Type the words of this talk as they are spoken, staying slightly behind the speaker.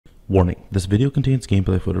Warning, this video contains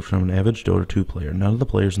gameplay footage from an average Dota 2 player. None of the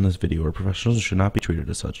players in this video are professionals and should not be treated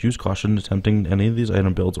as such. Use caution in attempting any of these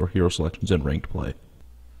item builds or hero selections in ranked play.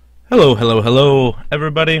 Hello,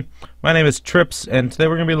 everybody. My name is Trypps, and today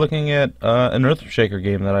we're going to be looking at an Earthshaker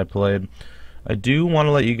game that I played. I do want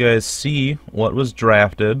to let you guys see what was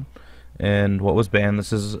drafted and what was banned.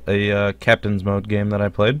 This is a Captain's Mode game that I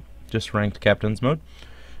played, just ranked Captain's Mode.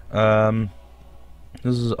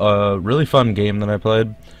 This is a really fun game that I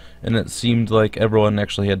played, and it seemed like everyone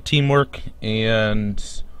actually had teamwork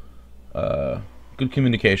and good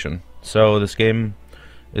communication. So this game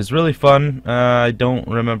is really fun. I don't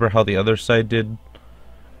remember how the other side did.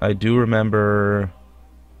 I do remember,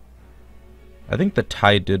 I think the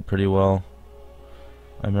Tide did pretty well.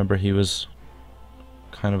 I remember he was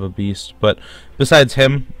kind of a beast, but besides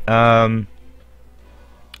him, nothing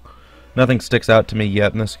sticks out to me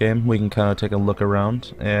yet in this game. We can kind of take a look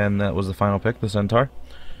around, and that was the final pick, the Centaur.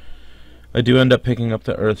 I do end up picking up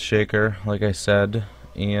the Earthshaker, like I said,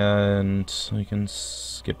 and we can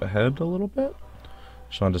skip ahead a little bit.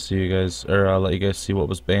 Just wanted to see you guys, or let you guys see what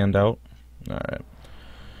was banned out. Alright.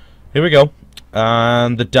 Here we go.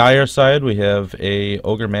 On the dire side, we have a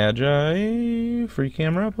Ogre Magi. Free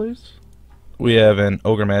camera, please. We have an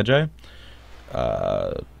Ogre Magi,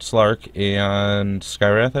 Slark, and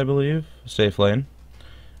Skywrath, I believe. Safe lane.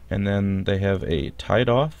 And then they have a Tide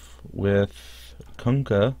off with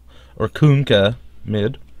Kunkka, or Kunkka,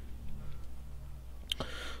 mid.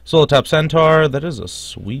 Solo top Centaur. That is a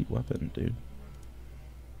sweet weapon, dude.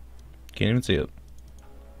 Can't even see it.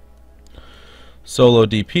 Solo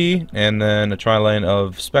DP, and then a tri-lane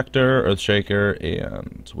of Spectre, Earthshaker,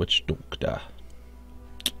 and Witch Doctor.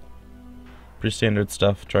 Pretty standard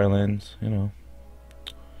stuff, tri-lanes, you know.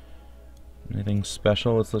 Anything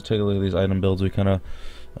special? Let's take a look at these item builds. We kind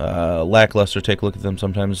of lackluster take a look at them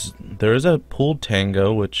sometimes. There is a pooled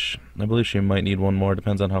Tango, which I believe she might need one more.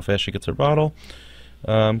 Depends on how fast she gets her bottle.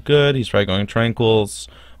 Good. He's probably going Tranquils.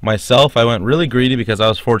 Myself, I went really greedy because I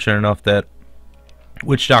was fortunate enough that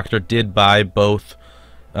Witch Doctor did buy both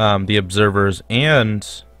the Observers and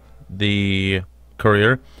the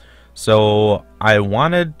Courier. So I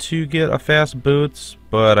wanted to get a fast Boots,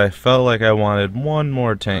 but I felt like I wanted one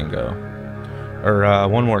more Tango. Or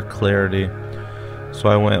one more Clarity. So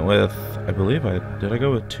I went with, I believe did I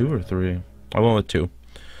go with 2 or 3? I went with 2.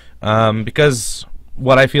 Because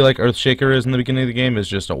what I feel like Earthshaker is in the beginning of the game is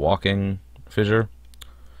just a walking fissure,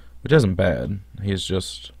 which isn't bad. He's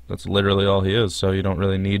just, that's literally all he is, so you don't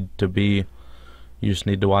really need to be, you just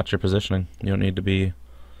need to watch your positioning. You don't need to be,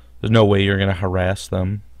 there's no way you're going to harass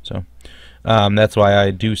them. So that's why I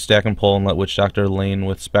do stack and pull and let Witch Doctor lane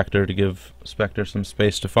with Spectre to give Spectre some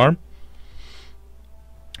space to farm.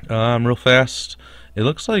 Real fast, it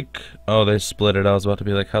looks like, oh, they split it. I was about to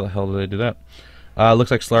be like, how the hell did they do that? Looks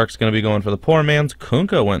like Slark's going to be going for the poor man's.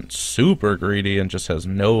 Kunkka went super greedy and just has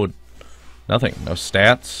nothing. No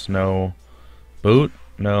stats, no boot,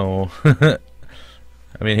 no... I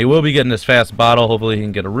mean, he will be getting his fast bottle. Hopefully he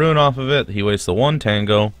can get a rune off of it. He wastes the one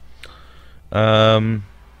Tango. Other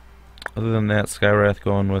than that, Skywrath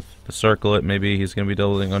going with the Circlet. Maybe he's going to be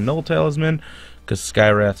doubling on Null Talisman, because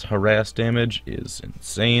Skywrath's harass damage is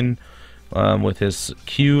insane. With his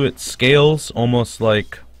Q, it scales almost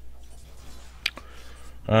like...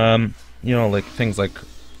 you know, like things like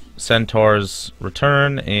Centaur's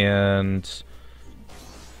Return and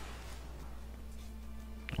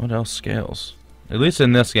what else scales? At least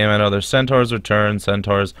in this game, I know there's Centaur's Return,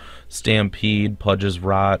 Centaur's Stampede, Pudge's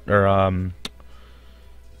Rot, or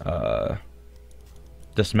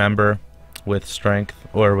Dismember with Strength,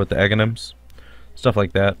 or with the Aghanims, stuff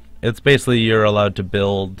like that. It's basically you're allowed to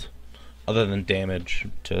build, other than damage,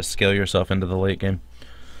 to scale yourself into the late game.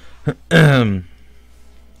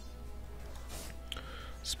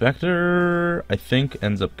 Spectre, I think,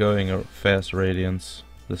 ends up going a fast Radiance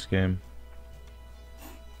this game.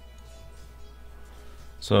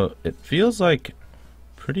 So it feels like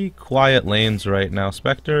pretty quiet lanes right now.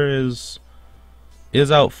 Spectre is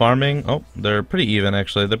out farming. Oh, they're pretty even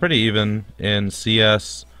actually. They're pretty even in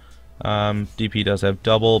CS. DP does have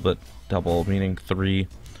double, but double meaning 3.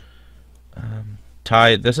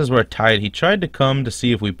 Tide, this is where Tide, he tried to come to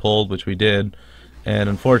see if we pulled, which we did, and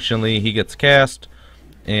unfortunately he gets cast.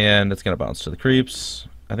 And it's going to bounce to the creeps.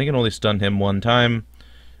 I think it only stunned him one time.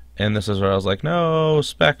 And this is where I was like, no,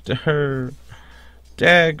 Spectre,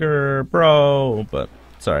 Dagger, bro. But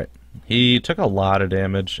it's alright. He took a lot of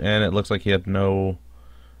damage, and it looks like he had no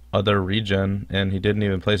other regen. And he didn't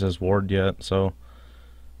even place his ward yet. So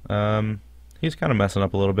he's kind of messing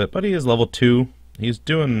up a little bit. But he is level 2. He's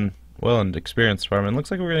doing well in experience farming.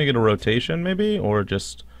 Looks like we're going to get a rotation maybe, or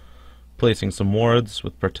just placing some wards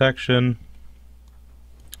with protection.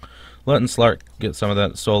 Letting Slark get some of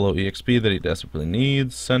that solo EXP that he desperately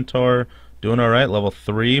needs. Centaur doing alright, level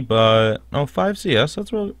 3, but oh, 5 CS,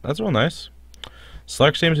 that's real nice.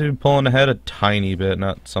 Slark seems to be pulling ahead a tiny bit,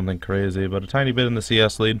 not something crazy, but a tiny bit in the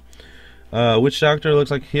CS lead. Witch Doctor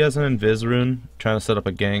looks like he has an Invis rune, trying to set up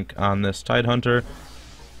a gank on this Tidehunter.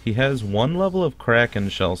 He has 1 level of Kraken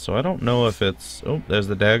Shell, so I don't know if it's... Oh, there's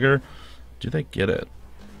the dagger. Do they get it?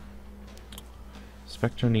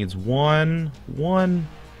 Spectre needs one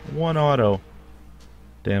auto.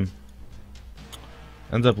 Damn.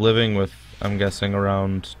 Ends up living with, I'm guessing,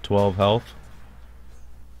 around 12 health.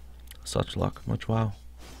 Such luck. Much wow.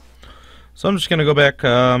 So I'm just going to go back.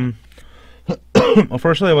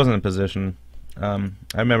 Unfortunately, I wasn't in position. I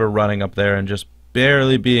remember running up there and just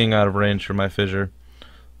barely being out of range for my fissure.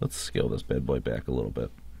 Let's scale this bad boy back a little bit.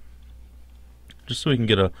 Just so we can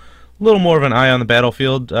get a little more of an eye on the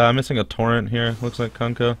battlefield. Missing a torrent here. Looks like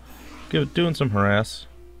Kunkka. Doing some harass.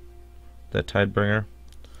 That Tidebringer.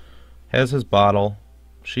 Has his bottle.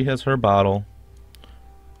 She has her bottle.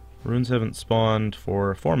 Runes haven't spawned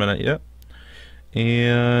for 4 minutes yet.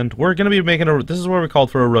 And we're going to be making a... This is where we called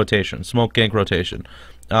for a rotation. Smoke gank rotation.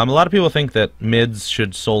 A lot of people think that mids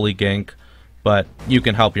should solely gank, but you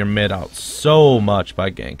can help your mid out so much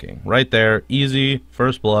by ganking. Right there. Easy.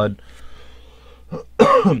 First blood.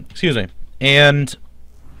 Excuse me. And,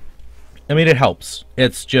 I mean, it helps.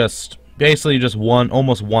 It's just... Basically just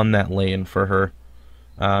almost won that lane for her.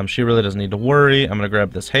 She really doesn't need to worry. I'm going to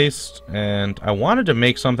grab this haste, and I wanted to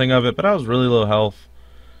make something of it, but I was really low health.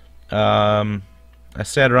 I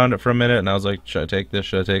sat around it for a minute, and I was like, should I take this,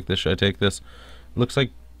 should I take this, should I take this? Looks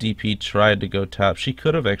like DP tried to go top. She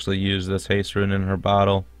could have actually used this haste rune in her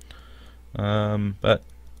bottle, but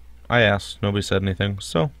I asked. Nobody said anything,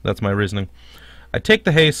 so that's my reasoning. I take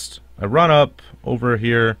the haste, I run up over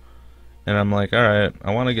here, and I'm like, alright,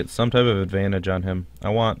 I want to get some type of advantage on him. I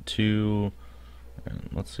want to...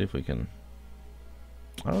 Let's see if we can...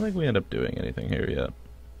 I don't think we end up doing anything here yet.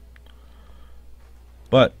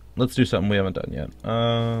 But, let's do something we haven't done yet.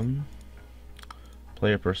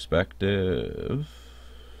 Player perspective...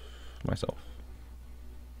 Myself.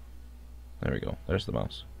 There we go. There's the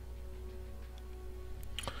mouse.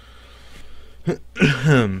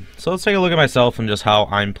 So let's take a look at myself and just how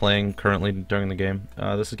I'm playing currently during the game.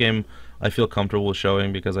 This is a game I feel comfortable with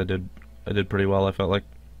showing because I did pretty well, I felt like.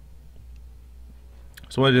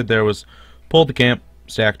 So what I did there was pulled the camp,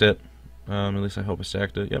 stacked it. At least I hope I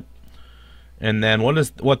stacked it. Yep. And then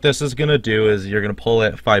what this is gonna do is you're gonna pull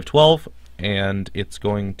at 512, and it's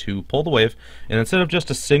going to pull the wave. And instead of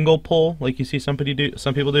just a single pull, like you see some people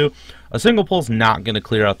do, a single pull is not gonna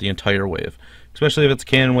clear out the entire wave. Especially if it's a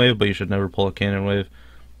cannon wave, but you should never pull a cannon wave.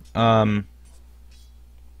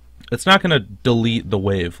 It's not going to delete the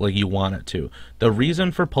wave like you want it to. The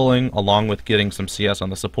reason for pulling, along with getting some CS on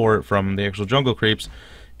the support from the actual jungle creeps,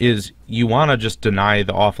 is you want to just deny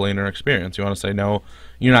the offlaner experience. You want to say, no,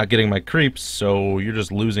 you're not getting my creeps, so you're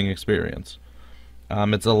just losing experience.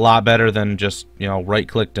 It's a lot better than just,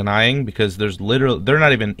 right-click denying, because they're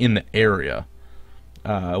not even in the area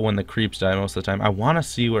when the creeps die most of the time. I want to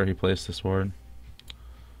see where he placed this ward.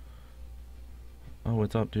 Oh,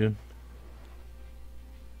 what's up, dude?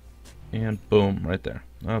 And boom, right there.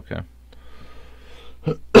 Okay.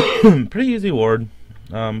 Pretty easy ward.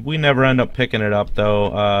 We never end up picking it up,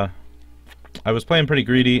 though. I was playing pretty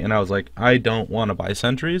greedy, and I was like, I don't want to buy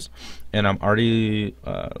sentries, and I'm already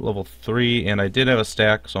level 3, and I did have a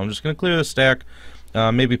stack, so I'm just going to clear the stack,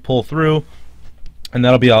 maybe pull through, and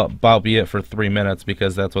that'll be about it for 3 minutes,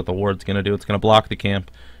 because that's what the ward's going to do. It's going to block the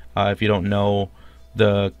camp. If you don't know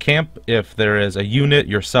the camp, if there is a unit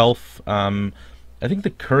yourself, I think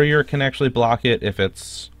the courier can actually block it if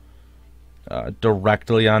it's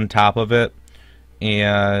directly on top of it,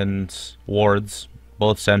 and wards,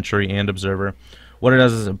 both sentry and observer. What it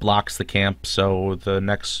does is it blocks the camp, so the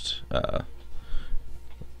next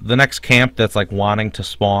camp that's like wanting to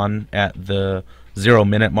spawn at the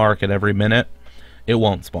 0-minute mark at every minute, it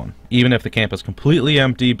won't spawn, even if the camp is completely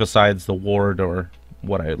empty besides the ward or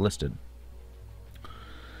what I had listed.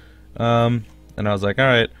 And I was like,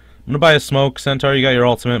 alright, I'm gonna buy a smoke. Centaur, you got your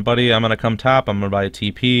ultimate, buddy. I'm gonna come top, I'm gonna buy a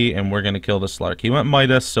TP, and we're gonna kill the Slark. He went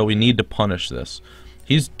Midas, so we need to punish this.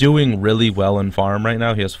 He's doing really well in farm right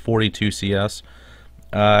now. He has 42 CS,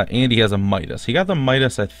 and he has a Midas. He got the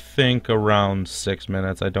Midas, I think, around 6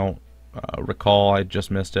 minutes. I don't recall. I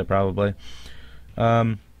just missed it, probably.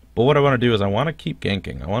 But what I want to do is I want to keep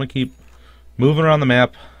ganking. I want to keep moving around the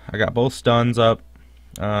map. I got both stuns up,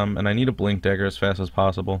 and I need a blink dagger as fast as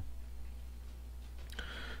possible.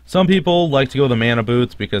 Some people like to go the mana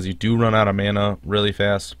boots because you do run out of mana really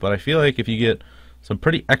fast, but I feel like if you get some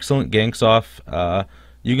pretty excellent ganks off,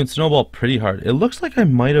 you can snowball pretty hard. It looks like I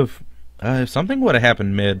might have, if something would have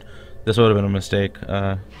happened mid, this would have been a mistake,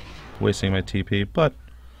 wasting my TP, but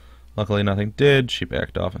luckily nothing did. She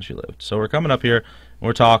backed off and she lived. So we're coming up here, and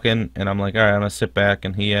we're talking, and I'm like, alright, I'm going to sit back,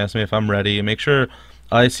 and he asked me if I'm ready, and make sure,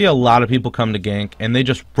 I see a lot of people come to gank, and they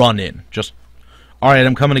just run in. Just, alright,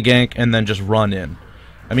 I'm coming to gank, and then just run in.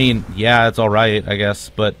 I mean, yeah, it's alright, I guess,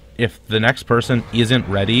 but if the next person isn't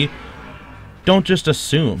ready, don't just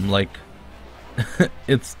assume. Like,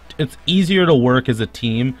 it's easier to work as a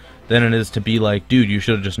team than it is to be like, dude, you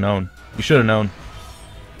should have just known. You should have known.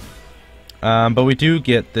 But we do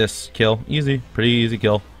get this kill. Easy. Pretty easy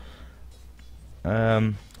kill.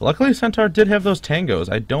 Luckily, Centaur did have those tangos.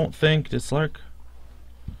 I don't think... Did Slark...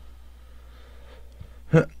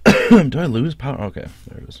 Do I lose power? Okay,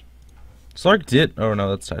 there it is. Slark did... Oh, no,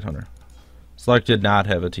 that's Tidehunter. Slark did not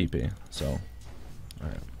have a TP, so...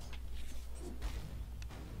 Alright.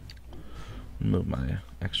 Move my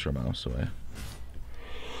extra mouse away.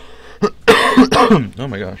 Oh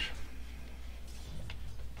my gosh.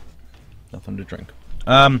 Nothing to drink.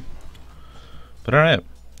 But alright.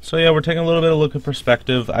 So yeah, we're taking a little bit of look at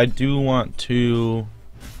perspective. I do want to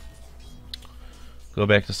go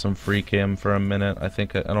back to some free cam for a minute.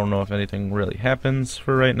 I don't know if anything really happens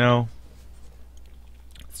for right now.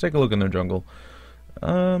 Let's take a look in their jungle.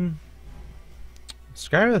 Skyreth's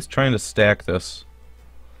trying to stack this.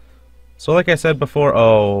 So like I said before,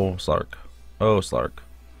 oh Slark. Oh Slark.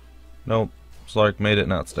 Nope. Slark made it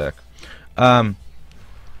not stack.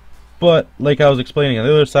 But like I was explaining on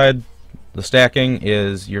the other side, the stacking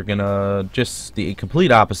is you're gonna just the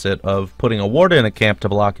complete opposite of putting a ward in a camp to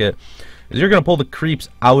block it, is you're gonna pull the creeps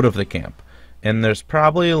out of the camp. And there's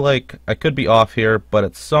probably, like, I could be off here, but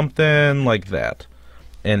it's something like that.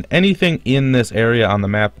 And anything in this area on the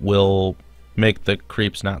map will make the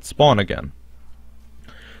creeps not spawn again.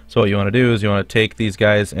 So what you want to do is you want to take these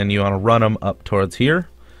guys and you want to run them up towards here.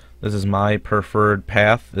 This is my preferred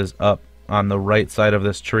path, is up on the right side of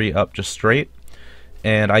this tree, up just straight.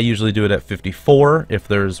 And I usually do it at 54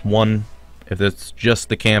 if it's just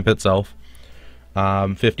the camp itself.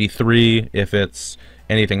 53 if it's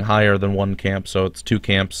anything higher than one camp, so it's two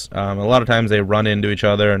camps. A lot of times they run into each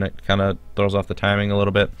other and it kind of throws off the timing a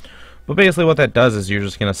little bit. But basically what that does is you're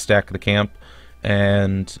just going to stack the camp,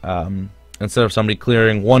 and instead of somebody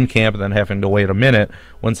clearing one camp and then having to wait a minute,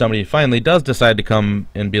 when somebody finally does decide to come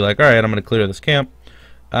and be like, alright, I'm going to clear this camp,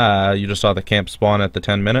 you just saw the camp spawn at the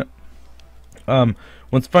 10-minute.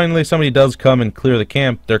 Once finally somebody does come and clear the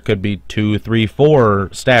camp, there could be 2, 3, 4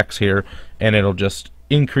 stacks here, and it'll just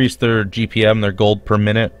increase their GPM, their gold per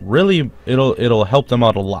minute. Really, it'll help them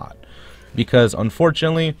out a lot, because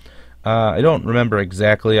unfortunately, I don't remember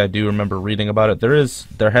exactly. I do remember reading about it.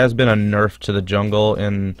 There has been a nerf to the jungle,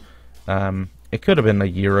 and it could have been a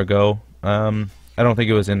year ago. I don't think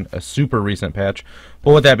it was in a super recent patch,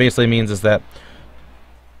 but what that basically means is that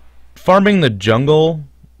farming the jungle,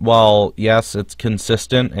 while yes, it's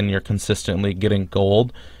consistent and you're consistently getting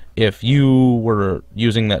gold, if you were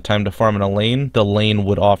using that time to farm in a lane, the lane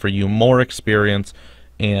would offer you more experience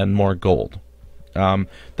and more gold.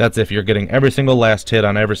 That's if you're getting every single last hit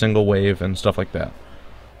on every single wave and stuff like that.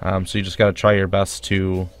 So you just got to try your best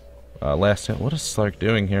to last hit. What is Slark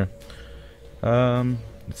doing here?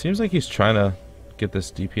 It seems like he's trying to get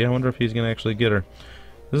this DP. I wonder if he's going to actually get her.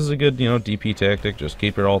 This is a good, DP tactic. Just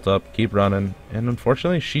keep your ult up, keep running. And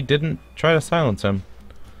unfortunately, she didn't try to silence him.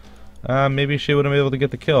 Maybe she would have been able to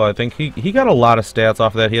get the kill. I think he got a lot of stats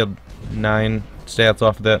off of that. He had 9 stats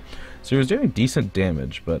off of that. So he was doing decent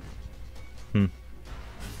damage, but...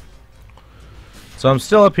 So I'm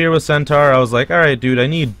still up here with Centaur. I was like, alright, dude, I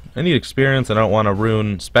need experience. I don't want to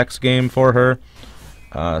ruin Spec's game for her.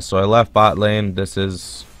 So I left bot lane. This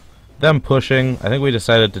is them pushing. I think we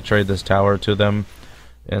decided to trade this tower to them.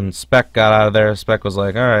 And Spec got out of there. Spec was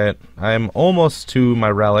like, alright, I'm almost to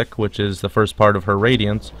my relic, which is the first part of her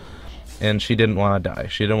radiance. And she didn't want to die.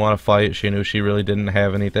 She didn't want to fight. She knew she really didn't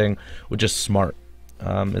have anything, which is smart.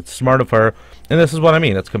 It's smart of her. And this is what I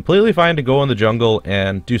mean. It's completely fine to go in the jungle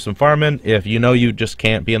and do some farming if you know you just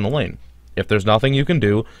can't be in the lane. If there's nothing you can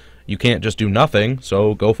do, you can't just do nothing,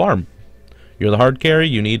 so go farm. You're the hard carry,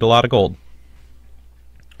 you need a lot of gold.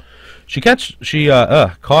 She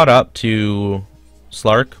caught up to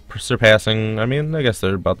Slark, surpassing, I mean, I guess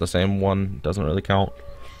they're about the same. One doesn't really count.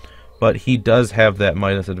 But he does have that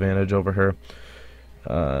Midas advantage over her.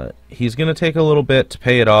 He's going to take a little bit to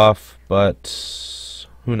pay it off, but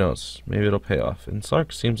who knows? Maybe it'll pay off. And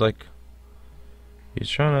Slark seems like he's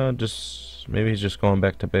trying to maybe he's just going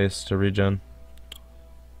back to base to regen.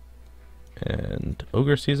 And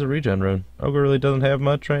Ogre sees a regen rune. Ogre really doesn't have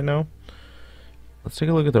much right now. Let's take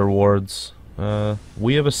a look at their wards.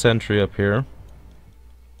 We have a sentry up here.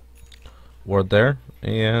 Ward there.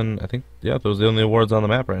 And I think, yeah, those are the only wards on the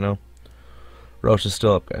map right now. Roche is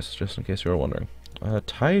still up, guys, just in case you were wondering.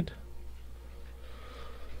 Tide.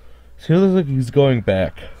 See, it looks like he's going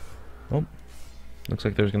back. Oh, looks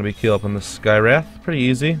like there's going to be kill up on the Skywrath. Pretty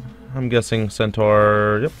easy. I'm guessing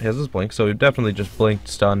Centaur, yep, he has his blink, so he definitely just blinked,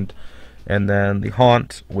 stunned. And then the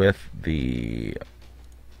Haunt with the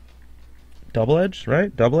double edge,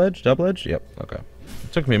 right? Double edge? Double edge? Yep, okay.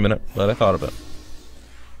 It took me a minute, but I thought of it.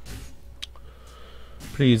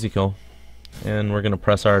 Pretty easy kill. And we're going to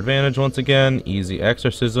press our advantage once again. Easy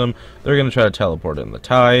exorcism. They're going to try to teleport in the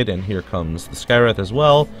Tide, and here comes the Skywrath as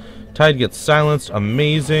well. Tide gets silenced,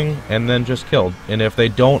 amazing, and then just killed. And if they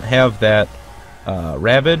don't have that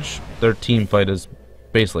Ravage, their team fight is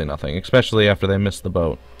basically nothing, especially after they miss the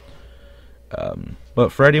boat.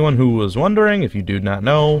 But for anyone who was wondering, if you do not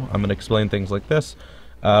know, I'm going to explain things like this.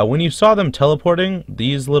 When you saw them teleporting,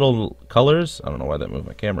 these little colors, I don't know why that moved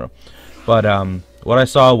my camera, but what I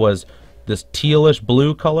saw was this tealish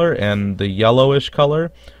blue color and the yellowish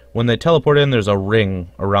color. When they teleport in, there's a ring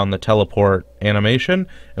around the teleport animation,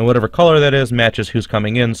 and whatever color that is matches who's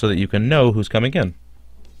coming in so that you can know who's coming in.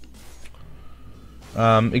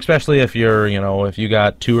 Especially if you're, if you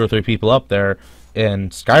got 2 or 3 people up there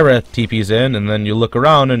and Skywrath TP's in and then you look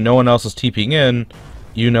around and no one else is TPing in,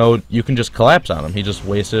 you can just collapse on him. He just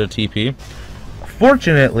wasted a TP.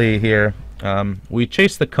 Fortunately here, we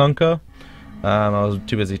chased the Kunkka. I was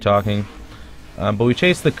too busy talking. But we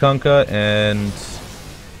chased the Kunkka and...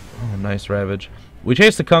 Oh, nice Ravage. We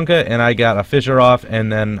chased the Kunkka and I got a Fissure off,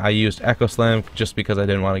 and then I used Echo Slam just because I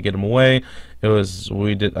didn't want to get him away. I don't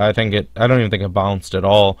even think it bounced at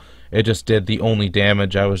all. It just did the only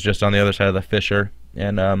damage. I was just on the other side of the Fissure,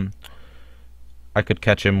 and I could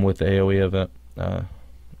catch him with the AoE of it.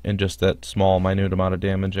 And just that small, minute amount of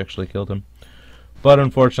damage actually killed him. But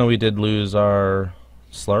unfortunately, we did lose our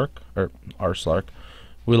Slark, or our Slark.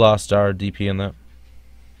 We lost our DP in that.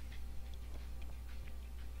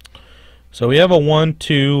 So we have a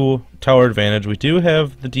 1-2 tower advantage. We do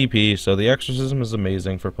have the DP, so the Exorcism is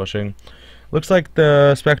amazing for pushing. Looks like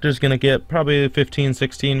the Spectre's going to get probably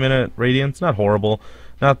 15-16 minute Radiance. Not horrible.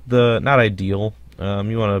 Not ideal.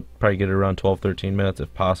 You want to probably get it around 12-13 minutes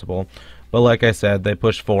if possible. But like I said, they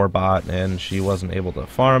pushed 4 bot, and she wasn't able to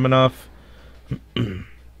farm enough.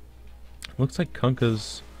 Looks like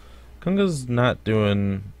Kunkka's not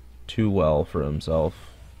doing too well for himself,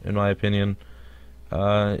 in my opinion.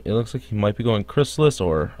 It looks like he might be going Chrysalis,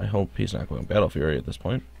 or I hope he's not going Battle Fury at this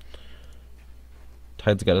point.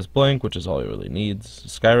 Tide's got his Blink, which is all he really needs.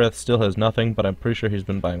 Skywrath still has nothing, but I'm pretty sure he's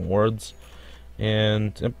been buying wards.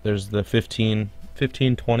 And yep, there's the 15-20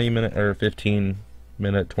 minute, or 15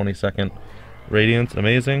 minute 20-second Radiance.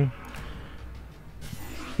 Amazing.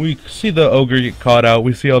 We see the Ogre get caught out.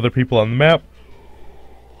 We see other people on the map.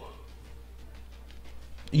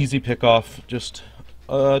 Easy pick off. Just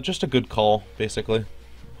a good call, basically.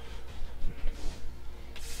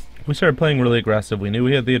 We started playing really aggressive. We knew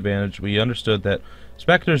we had the advantage. We understood that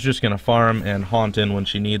Spectre's just going to farm and haunt in when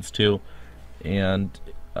she needs to, and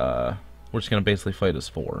we're just going to basically fight as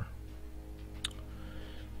 4.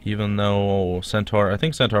 Even though Centaur, I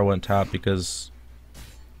think Centaur went top because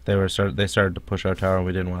they started to push our tower and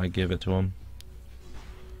we didn't want to give it to them.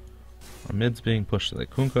 Our mid's being pushed to the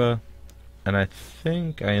Kunkka, and I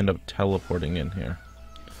think I end up teleporting in here.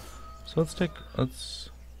 So let's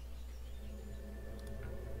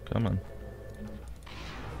come on.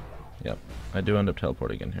 Yep, I do end up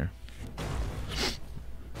teleporting in here.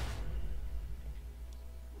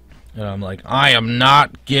 And I'm like, I am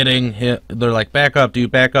not getting hit. They're like, back up, dude,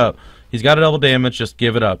 back up. He's got a double damage, just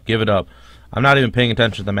give it up, give it up. I'm not even paying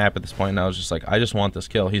attention to the map at this point, and I was just like, I just want this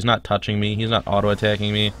kill. He's not touching me, he's not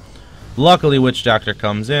auto-attacking me. Luckily, Witch Doctor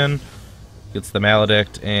comes in, gets the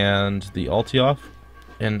Maledict and the ulti off.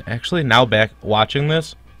 And actually, now back watching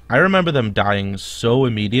this, I remember them dying so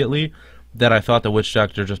immediately that I thought the Witch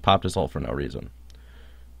Doctor just popped his ult for no reason.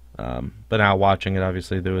 But now watching it,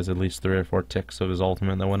 obviously, there was at least 3 or 4 ticks of his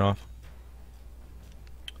ultimate that went off.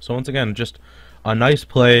 So once again, just a nice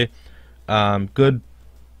play. Good.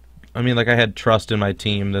 I mean, like, I had trust in my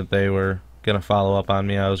team that they were going to follow up on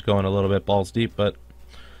me. I was going a little bit balls deep, but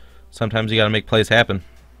sometimes you got to make plays happen.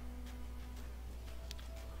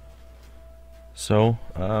 So,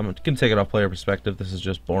 you can take it off player perspective. This is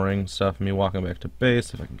just boring stuff. Me walking back to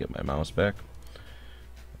base, if I can get my mouse back.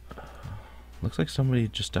 Looks like somebody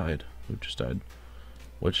just died. Who just died?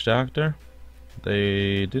 Witch Doctor?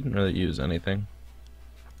 They didn't really use anything.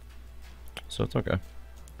 So it's okay.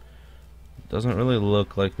 Doesn't really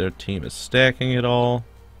look like their team is stacking at all.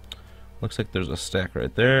 Looks like there's a stack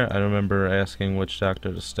right there. I remember asking which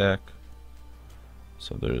doctor to stack.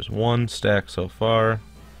 So there's one stack so far,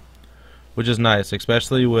 which is nice,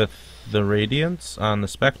 especially with the Radiance on the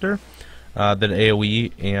Spectre, that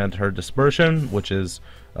AoE and her Dispersion, which is,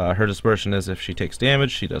 her Dispersion is if she takes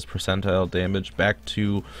damage, she does percentile damage back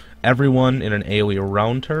to everyone in an AoE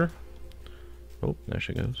around her. Oh, there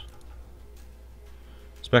she goes.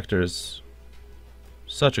 Spectre is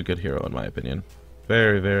such a good hero in my opinion.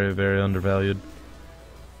 Very, very, very undervalued.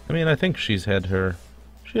 I mean, I think she's had her...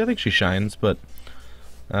 I think she shines, but...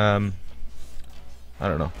 I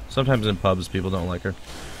don't know. Sometimes in pubs, people don't like her.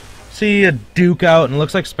 See a Duke out, and it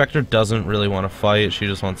looks like Spectre doesn't really want to fight. She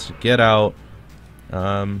just wants to get out.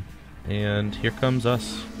 And here comes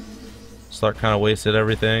us. Slark kind of wasted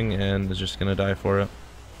everything, and is just going to die for it.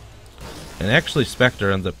 And actually,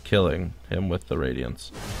 Spectre ends up killing him with the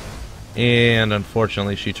Radiance. And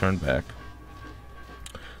unfortunately, she turned back.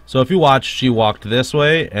 So if you watch, she walked this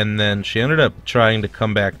way, and then she ended up trying to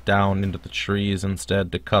come back down into the trees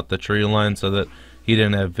instead to cut the tree line so that he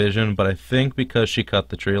didn't have vision. But I think because she cut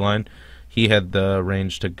the tree line, he had the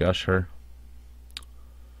range to gush her.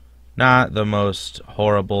 Not the most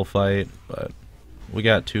horrible fight, but we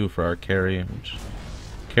got 2 for our carry, which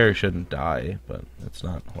carry shouldn't die, but it's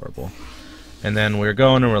not horrible. And then we're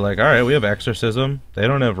going and we're like, alright, we have Exorcism, they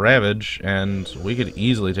don't have Ravage, and we could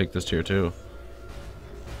easily take this tier 2.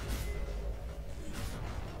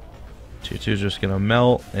 Tier 2 is just gonna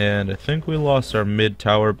melt, and I think we lost our mid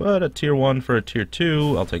tower, but a tier 1 for a tier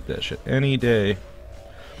 2, I'll take that shit any day.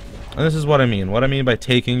 And this is what I mean. What I mean by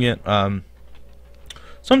taking it,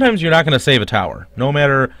 sometimes you're not gonna save a tower. No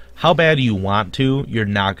matter how bad you want to, you're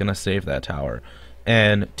not gonna save that tower.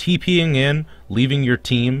 And TPing in, leaving your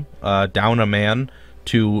team down a man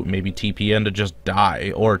to maybe TP in to just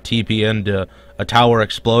die, or TP into a tower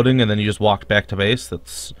exploding and then you just walked back to base,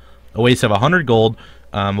 that's a waste of 100 gold,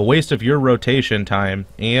 a waste of your rotation time,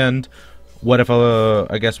 and what if,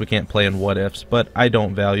 I guess we can't play in what ifs, but I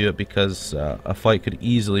don't value it because a fight could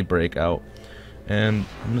easily break out. And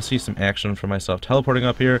I'm going to see some action for myself teleporting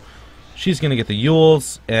up here. She's going to get the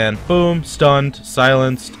Yules, and boom, stunned,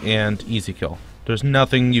 silenced, and easy kill. There's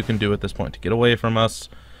nothing you can do at this point to get away from us.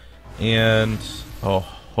 And, oh,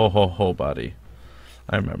 ho ho ho, buddy.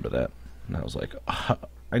 I remember that. And I was like, oh,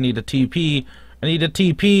 I need a TP, I need a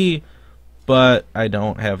TP, but I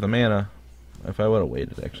don't have the mana. If I would have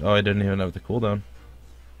waited, actually. Oh, I didn't even have the cooldown.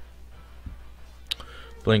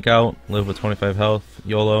 Blink out, live with 25 health,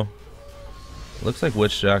 YOLO. Looks like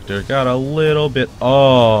Witch Doctor got a little bit...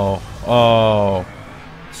 Oh.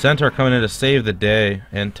 Centaur coming in to save the day.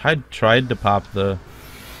 And Tide tried to pop a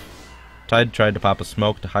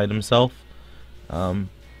smoke to hide himself. But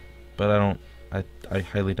I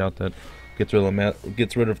highly doubt that. Gets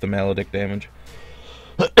rid of the Maledict damage.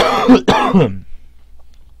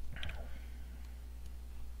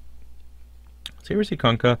 Seriously,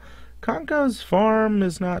 Kunkka. Kunkka's farm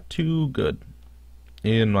is not too good,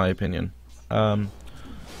 in my opinion.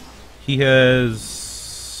 He has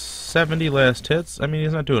 70 last hits. I mean,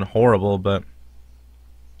 he's not doing horrible, but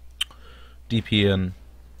DP and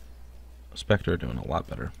Spectre are doing a lot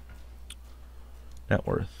better. Net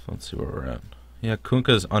worth. Let's see where we're at. Yeah,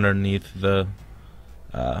 Kunkka's underneath the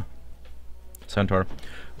Centaur.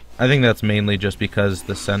 I think that's mainly just because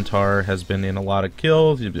the Centaur has been in a lot of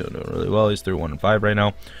kills. He's doing really well. He's through 1 and 5 right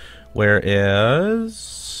now.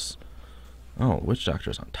 Whereas... Oh, Witch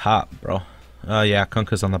Doctor's on top, bro. Yeah,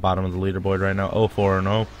 Kunkka's on the bottom of the leaderboard right now.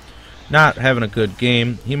 0-4-0. Not having a good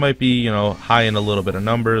game. He might be, you know, high in a little bit of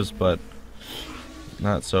numbers, but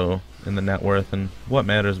not so in the net worth. And what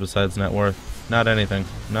matters besides net worth? Not anything.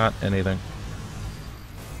 Not anything.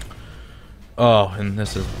 Oh, and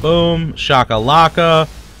this is boom. Shakalaka.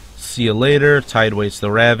 See you later. Tide waits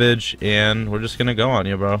the Ravage, and we're just gonna go on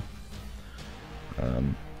you, bro.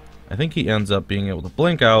 I think he ends up being able to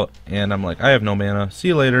blink out, and I'm like, I have no mana. See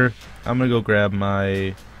you later. I'm gonna go grab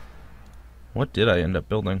my... What did I end up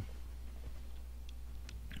building?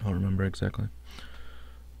 I don't remember exactly.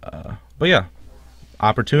 But yeah,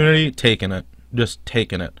 opportunity, taking it. Just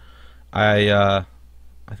taking it. I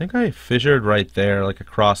think I fissured right there, like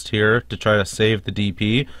across here, to try to save the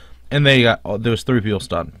DP, and there was 3 people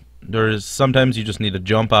stunned. Sometimes you just need to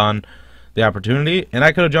jump on the opportunity, and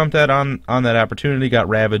I could have jumped on that opportunity, got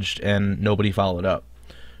ravaged, and nobody followed up.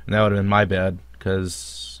 And that would have been my bad,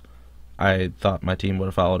 because I thought my team would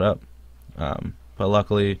have followed up. But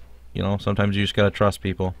luckily, you know, sometimes you just gotta trust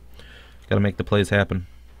people. Gotta make the plays happen.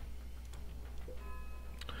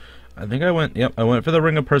 I think I went for the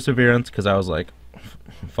Ring of Perseverance, because I was like,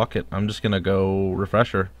 fuck it, I'm just gonna go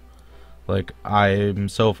Refresher. Like, I'm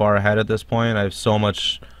so far ahead at this point. I have so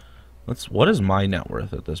much... What is my net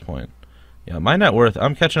worth at this point? Yeah, my net worth,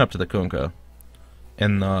 I'm catching up to the Kunkka.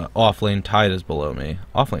 And the offlane Tide is below me.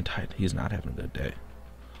 Offlane Tide, he's not having a good day.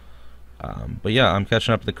 But yeah, I'm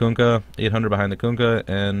catching up to the Kunkka. 800 behind the Kunkka,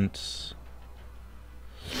 and...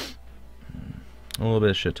 a little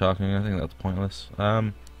bit of shit talking. I think that's pointless.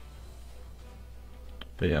 But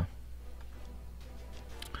yeah.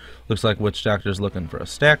 Looks like Witch Doctor's looking for a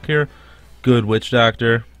stack here. Good Witch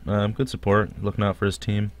Doctor. Good support. Looking out for his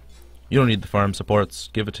team. You don't need the farm supports.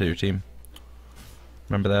 Give it to your team.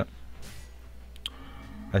 Remember that.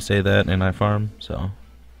 I say that and I farm, so.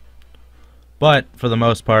 But for the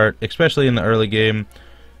most part, especially in the early game,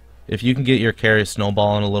 if you can get your carry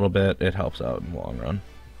snowballing a little bit, it helps out in the long run.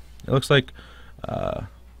 It looks like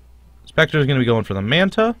Spectre's going to be going for the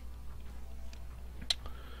Manta.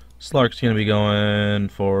 Slark's going to be going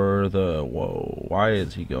for the... Whoa, why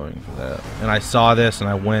is he going for that? And I saw this and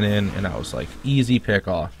I went in and I was like, easy pick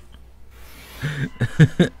off.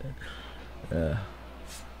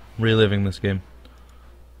 Reliving this game.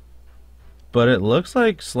 But it looks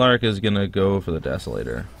like Slark is going to go for the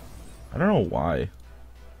Desolator. I don't know why.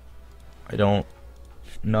 I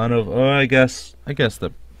guess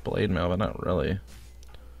the Blade Mail, but not really.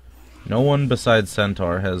 No one besides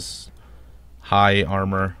Centaur has high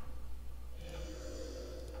armor.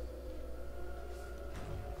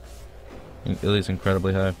 At least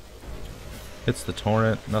incredibly high. Hits the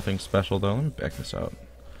Torrent. Nothing special though. Let me back this out.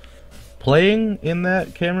 Playing in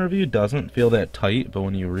that camera view doesn't feel that tight, but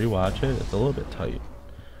when you rewatch it, it's a little bit tight.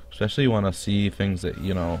 Especially you want to see things that,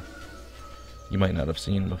 you know, you might not have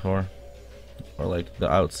seen before. Or like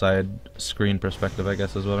the outside screen perspective, I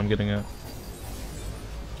guess is what I'm getting at.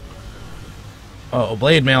 Oh,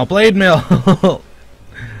 Blade Mail! Blade Mail!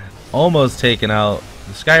 Almost taken out.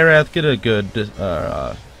 The Skywrath, get a good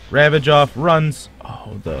Ravage off, runs.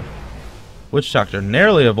 Oh, the Witch Doctor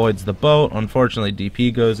narrowly avoids the boat. Unfortunately,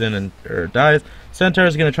 DP goes in and dies. Centaur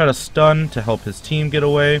is going to try to stun to help his team get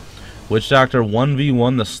away. Witch Doctor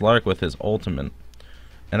 1v1 the Slark with his ultimate.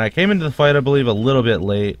 And I came into the fight, I believe, a little bit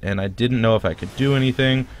late, and I didn't know if I could do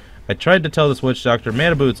anything. I tried to tell this Witch Doctor,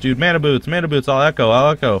 mana boots, dude, mana boots, I'll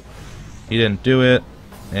echo. He didn't do it,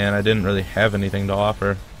 and I didn't really have anything to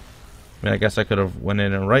offer. I mean, I guess I could have went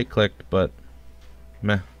in and right-clicked, but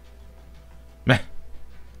meh. Meh.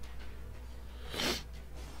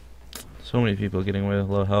 So many people getting away with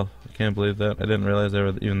low health. I can't believe that. I didn't realize they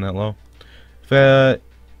were even that low. If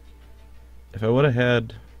I would have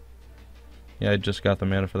had... Yeah, I just got the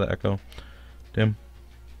mana for the Echo. Damn.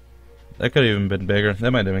 That could have even been bigger.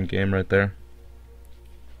 That might have been game right there.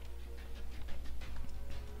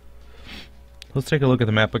 Let's take a look at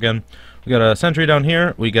the map again. We got a sentry down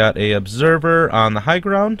here. We got a observer on the high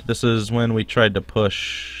ground. This is when we tried to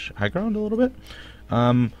push high ground a little bit.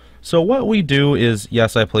 So what we do is,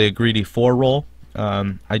 yes, I play a greedy 4 roll.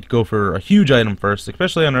 I'd go for a huge item first,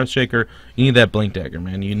 especially on Earthshaker. You need that Blink Dagger,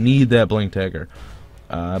 man. You need that Blink Dagger.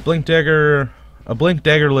 A Blink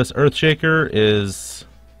Daggerless Earthshaker is...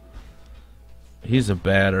 He's a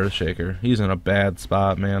bad Earthshaker. He's in a bad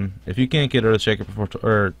spot, man. If you can't get Earthshaker before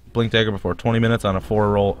or Blink Dagger before 20 minutes on a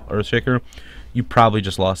 4-roll Earthshaker, you probably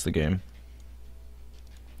just lost the game.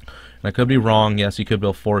 And I could be wrong. Yes, you could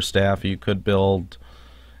build 4 staff. You could build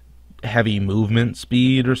heavy movement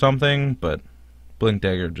speed or something, but Blink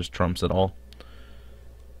Dagger just trumps it all.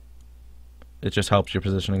 It just helps your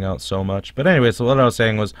positioning out so much. But anyway, so what I was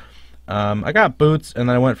saying was, I got boots, and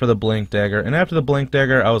then I went for the Blink Dagger. And after the Blink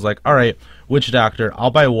Dagger, I was like, alright, Witch Doctor,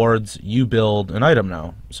 I'll buy wards, you build an item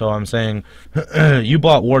now. So I'm saying, you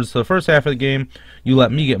bought wards for the first half of the game, you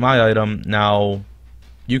let me get my item, now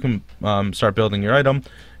you can start building your item,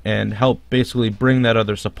 and help basically bring that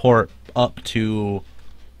other support up to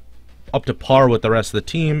par with the rest of the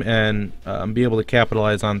team, and be able to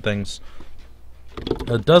capitalize on things.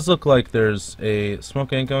 It does look like there's a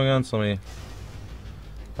smoke ink going on, so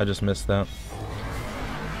I just missed that.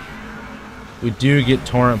 We do get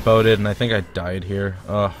torrent boated, and I think I died here.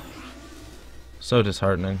 Ugh. So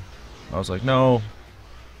disheartening. I was like, no.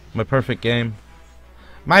 My perfect game.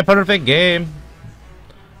 My perfect game!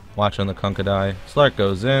 Watching the Kunkka die. Slark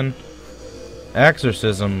goes in.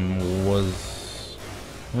 Exorcism was...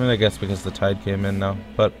 I mean, I guess because the tide came in now.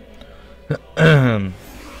 But...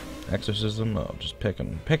 Exorcism? Oh, just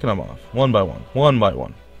picking them off. One by one. One by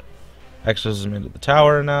one. Exorcism into the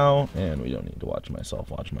tower now, and we don't need to watch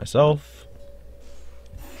myself.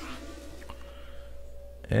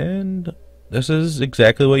 And this is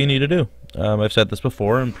exactly what you need to do. I've said this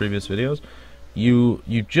before in previous videos. You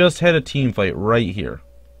just had a team fight right here,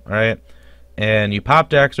 alright? And you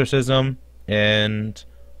popped Exorcism, and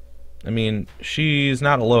I mean, she's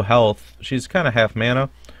not a low health. She's kind of half mana.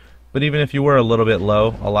 But even if you were a little bit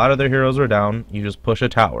low, a lot of their heroes are down. You just push a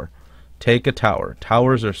tower. Take a tower.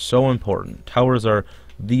 Towers are so important. Towers are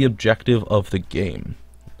the objective of the game.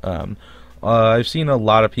 I've seen a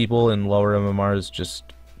lot of people in lower MMRs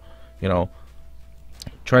just, you know,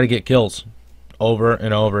 try to get kills over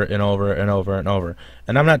and over and over and over and over.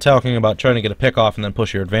 And I'm not talking about trying to get a pick off and then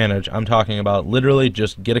push your advantage. I'm talking about literally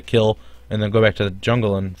just get a kill and then go back to the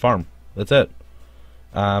jungle and farm. That's it.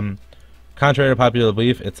 Contrary to popular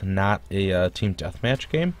belief, it's not a team deathmatch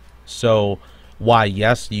game. So, why,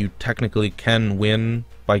 yes, you technically can win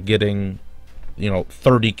by getting,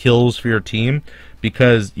 30 kills for your team,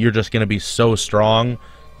 because you're just going to be so strong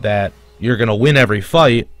that you're going to win every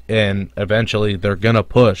fight, and eventually they're going to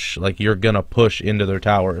push. Like, you're going to push into their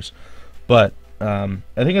towers. But I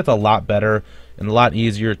think it's a lot better and a lot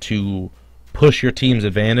easier to push your team's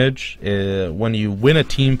advantage. When you win a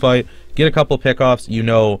team fight, get a couple pickoffs,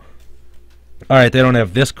 alright, they don't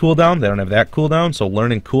have this cooldown, they don't have that cooldown, so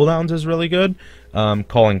learning cooldowns is really good.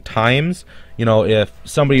 Calling times, if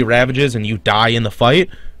somebody ravages and you die in the fight,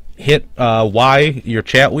 hit Y, your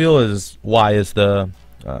chat wheel is, Y is the,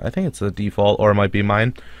 I think it's the default, or it might be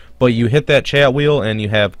mine, but you hit that chat wheel and you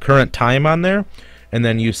have current time on there, and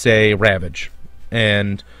then you say ravage.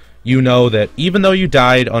 And you know that even though you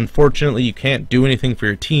died, unfortunately you can't do anything for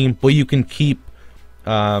your team, but you can keep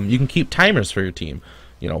timers for your team.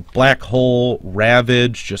 Black hole,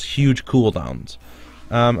 ravage, just huge cooldowns.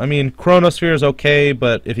 I mean, chronosphere is okay,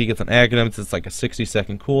 but if he gets an aghanim, it's like a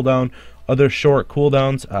 60-second cooldown. Other short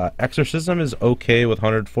cooldowns, exorcism is okay with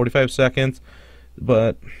 145 seconds,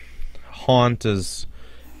 but haunt is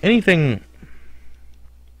anything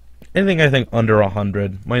I think under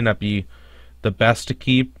 100 might not be the best to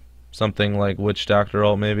keep. Something like Witch Doctor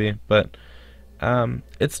ult maybe, but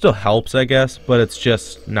it still helps, I guess, but it's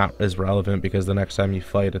just not as relevant because the next time you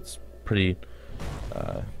fight, it's pretty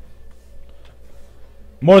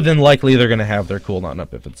more than likely they're going to have their cooldown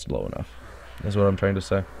up if it's low enough, is what I'm trying to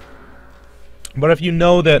say. But if you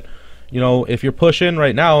know that, if you're pushing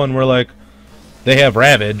right now and we're like, they have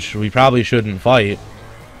Ravage, we probably shouldn't fight,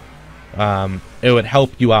 it would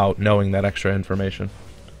help you out knowing that extra information.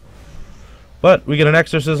 But we get an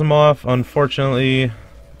Exorcism off. Unfortunately,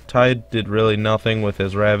 Tide did really nothing with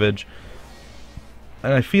his Ravage.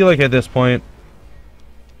 And I feel like at this point,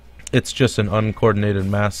 it's just an uncoordinated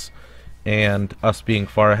mess. And us being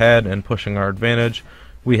far ahead and pushing our advantage,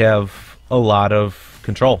 we have a lot of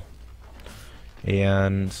control.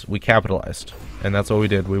 And we capitalized. And that's what we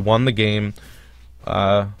did. We won the game.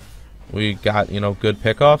 We got, good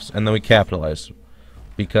pickoffs, and then we capitalized.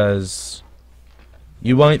 Because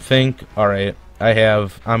you might think, alright,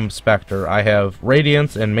 I'm Spectre, I have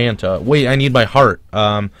Radiance and Manta. Wait, I need my Heart.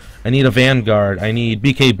 I need a Vanguard. I need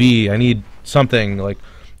BKB. I need something. Like,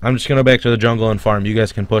 I'm just going to go back to the jungle and farm. You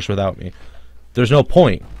guys can push without me. There's no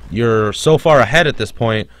point. You're so far ahead at this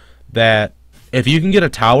point that if you can get a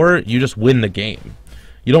tower, you just win the game.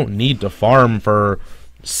 You don't need to farm for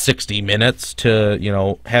 60 minutes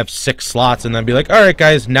to, have 6 slots and then be like, alright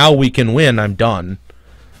guys, now we can win. I'm done.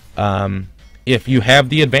 If you have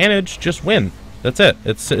the advantage, just win. That's it.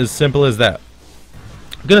 It's as simple as that.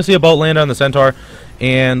 I'm going to see a boat land on the Centaur,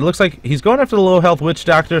 and it looks like he's going after the low health Witch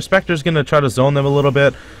Doctor. Spectre's going to try to zone them a little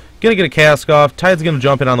bit. Going to get a cask off. Tide's going to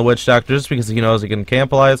jump in on the Witch Doctor just because he knows he can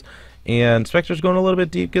campalize. And Spectre's going a little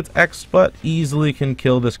bit deep, gets X, but easily can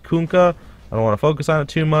kill this Kunkka. I don't want to focus on it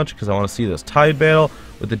too much because I want to see this Tide battle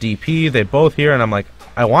with the DP. They both here, and I'm like,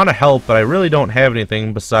 I want to help, but I really don't have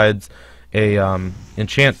anything besides a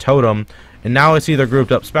enchant totem. And now I see they're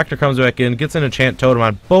grouped up. Spectre comes back in, gets an enchant totem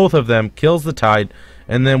on both of them, kills the Tide,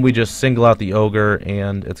 and then we just single out the Ogre,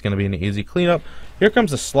 and it's going to be an easy cleanup. Here comes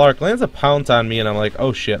the Slark, lands a pounce on me, and I'm like,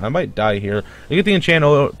 oh shit, I might die here. I get the enchant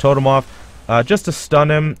totem off just to stun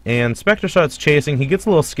him, and Spectre starts chasing. He gets a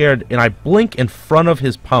little scared, and I blink in front of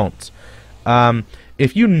his pounce.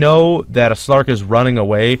 If you know that a Slark is running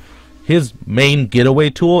away, his main getaway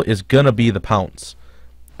tool is going to be the pounce.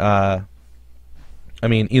 I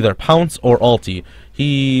mean, either pounce or ulti.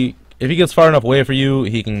 If he gets far enough away for you,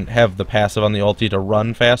 he can have the passive on the ulti to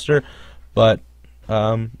run faster. But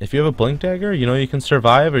if you have a blink dagger, you can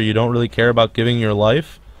survive, or you don't really care about giving your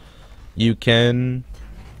life, you can,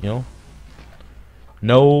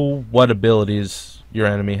 know what abilities your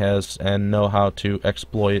enemy has and know how to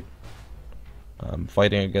exploit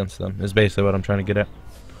fighting against them. Is basically what I'm trying to get at.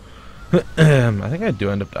 I think I do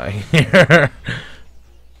end up dying here.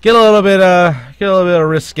 Get a little bit of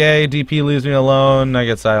risque. DP leaves me alone. I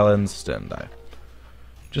get silenced and die.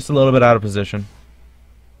 Just a little bit out of position.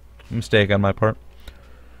 Mistake on my part.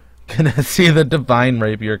 gonna see the Divine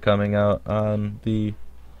Rapier coming out on the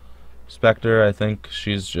Spectre. I think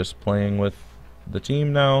she's just playing with the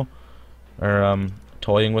team now, or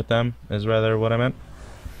toying with them is rather what I meant.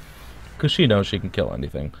 Because she knows she can kill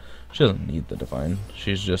anything. She doesn't need the Divine.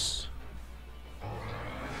 She's just...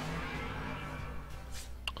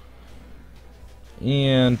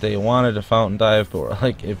 And they wanted a Fountain Dive, but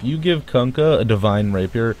like, if you give Kunkka a Divine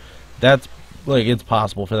Rapier, that's, like, it's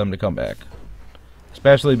possible for them to come back.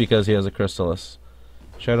 Especially because he has a Crystallis.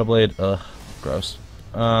 Shadow Blade, ugh, gross.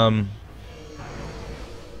 Don't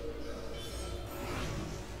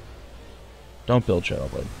build Shadow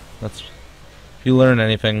Blade. That's... If you learn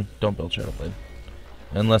anything, don't build Shadow Blade.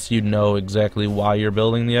 Unless you know exactly why you're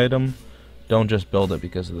building the item, don't just build it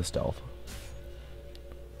because of the stealth.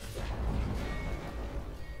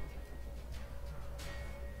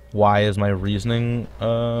 Why is my reasoning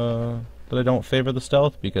that I don't favor the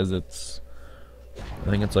stealth? Because it's... I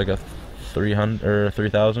think it's like a 300 or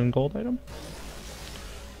 3,000 gold item.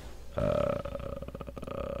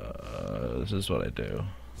 This is what I do.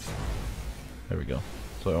 There we go.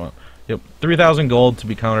 That's what I want. Yep, 3,000 gold to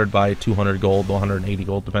be countered by 200 gold, 180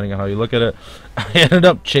 gold, depending on how you look at it. I ended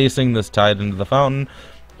up chasing this Tide into the fountain,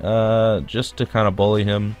 just to kind of bully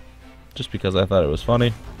him, just because I thought it was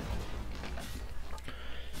funny.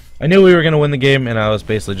 I knew we were going to win the game, and I was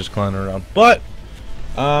basically just clowning around. But,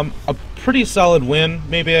 a pretty solid win.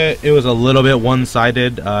 Maybe it was a little bit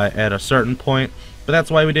one-sided at a certain point, but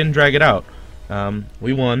that's why we didn't drag it out.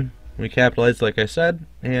 We won. We capitalized, like I said,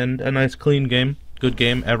 and a nice clean game. Good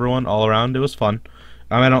game, everyone, all around. It was fun.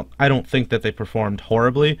 I don't think that they performed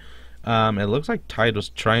horribly. It looks like Tide was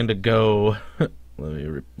trying to go...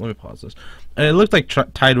 let me pause this. It looked like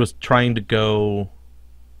Tide was trying to go...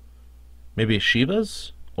 maybe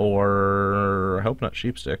Shiva's? Or... I hope not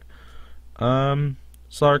Sheepstick.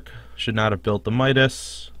 Slark should not have built the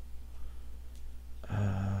Midas.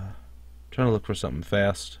 Trying to look for something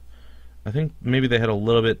fast. I think maybe they had a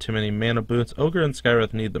little bit too many mana boots. Ogre and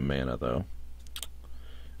Skywrath need the mana, though.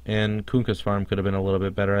 And Kunkka's farm could have been a little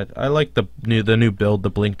bit better. I like the new build, the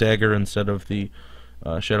Blink Dagger, instead of the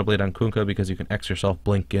Shadow Blade on Kunkka, because you can X yourself,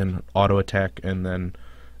 blink in, auto attack, and then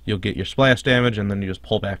you'll get your splash damage, and then you just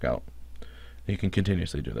pull back out. You can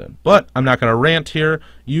continuously do that. But I'm not going to rant here.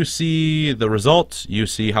 You see the results. You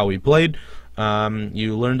see how we played.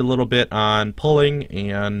 You learned a little bit on pulling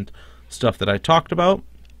and stuff that I talked about.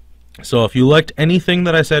 So if you liked anything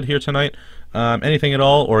that I said here tonight, anything at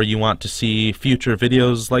all, or you want to see future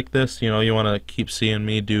videos like this, you know, you want to keep seeing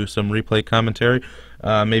me do some replay commentary,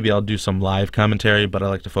 maybe I'll do some live commentary, but I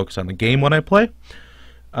like to focus on the game when I play.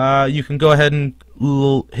 You can go ahead and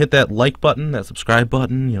hit that like button, that subscribe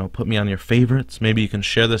button, you know, put me on your favorites. Maybe you can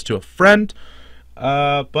share this to a friend.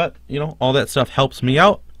 But, you know, all that stuff helps me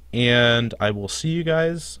out, and I will see you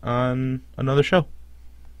guys on another show.